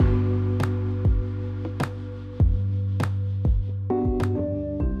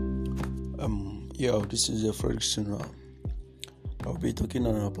Yeah, this is your Ferguson. I'll be talking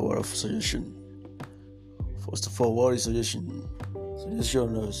on the power of suggestion. First of all, what is suggestion?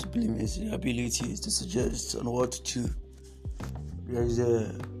 Suggestion is the ability to suggest on what to do. There is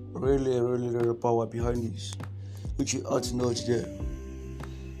a really power behind this, which you ought to know today.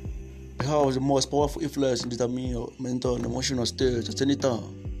 How the most powerful influence in determining your mental and emotional state at any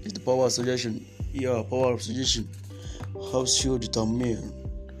time is the power of suggestion. Yeah, power of suggestion helps you determine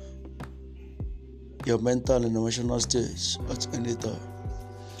your mental and emotional states at any time.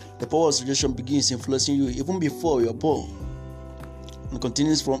 The power of suggestion begins influencing you even before you are born and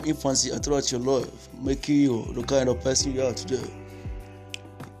continues from infancy and throughout your life, making you the kind of person you are today.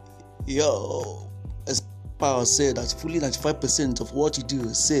 As Power said that fully 95% of what you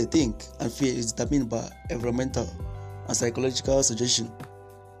do, say, think, and feel is determined by environmental and psychological suggestion.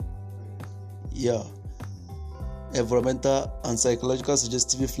 Environmental and psychological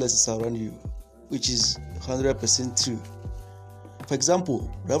suggestive influences around you, which is 100% true. For example,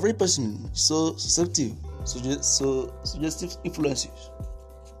 the average person is so susceptible, suggestive influences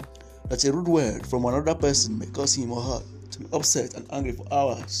that a rude word from another person may cause him or her to be upset and angry for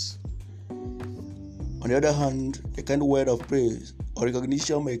hours. On the other hand, a kind word of praise or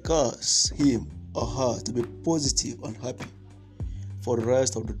recognition may cause him or her to be positive and happy for the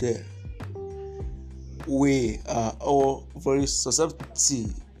rest of the day. We are all very susceptible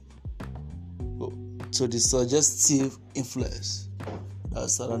to the suggestive influence that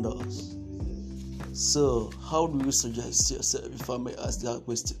surrounds us. So, how do you suggest yourself, if I may ask that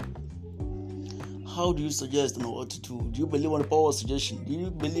question? How do you suggest and what to do? Do you believe in the power of suggestion? Do you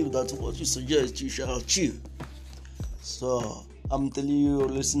believe that what you suggest you shall achieve? So, I'm telling you,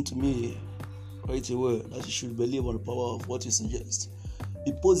 listen to me right away, that you should believe in the power of what you suggest.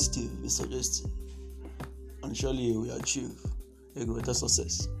 Be positive in suggesting, and surely you will achieve a greater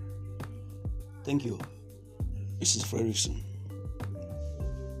success. Thank you. This is Ferguson.